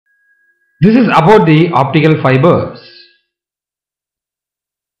This is about the optical fibers.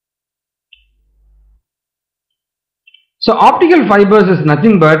 So optical fibers is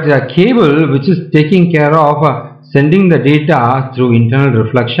nothing but a cable which is taking care of sending the data through internal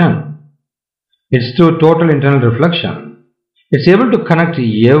reflection. It's through total internal reflection. It's able to connect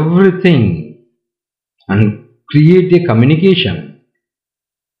everything and create a communication.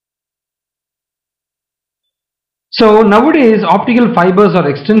 So nowadays optical fibers are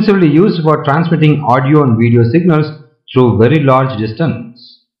extensively used for transmitting audio and video signals through very large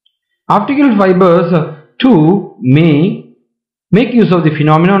distance. Optical fibers too may make use of the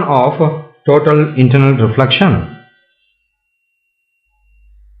phenomenon of total internal reflection.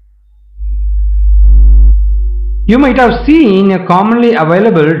 You might have seen a commonly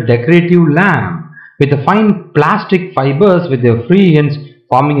available decorative lamp with a fine plastic fibers with their free ends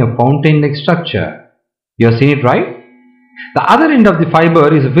forming a fountain-like structure. You have seen it, right? The other end of the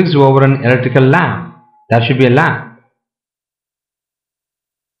fiber is fixed over an electrical lamp. There should be a lamp.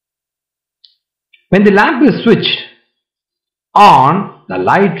 When the lamp is switched on, the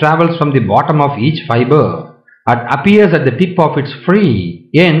light travels from the bottom of each fiber and appears at the tip of its free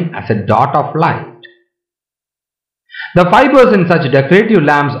end as a dot of light. The fibers in such decorative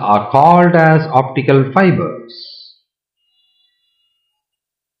lamps are called as optical fibers.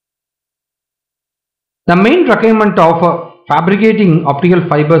 The main requirement of fabricating optical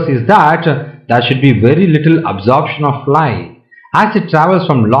fibers is that there should be very little absorption of light as it travels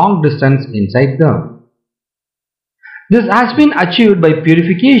from long distance inside them. This has been achieved by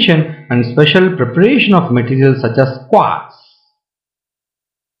purification and special preparation of materials such as quartz.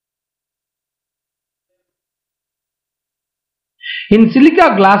 In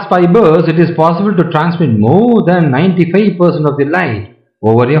silica glass fibers, it is possible to transmit more than 95% of the light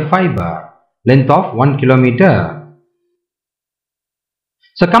over a fiber length of 1 kilometer.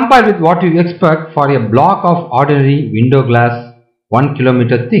 So compare with what you expect for a block of ordinary window glass 1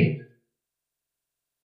 kilometer thick.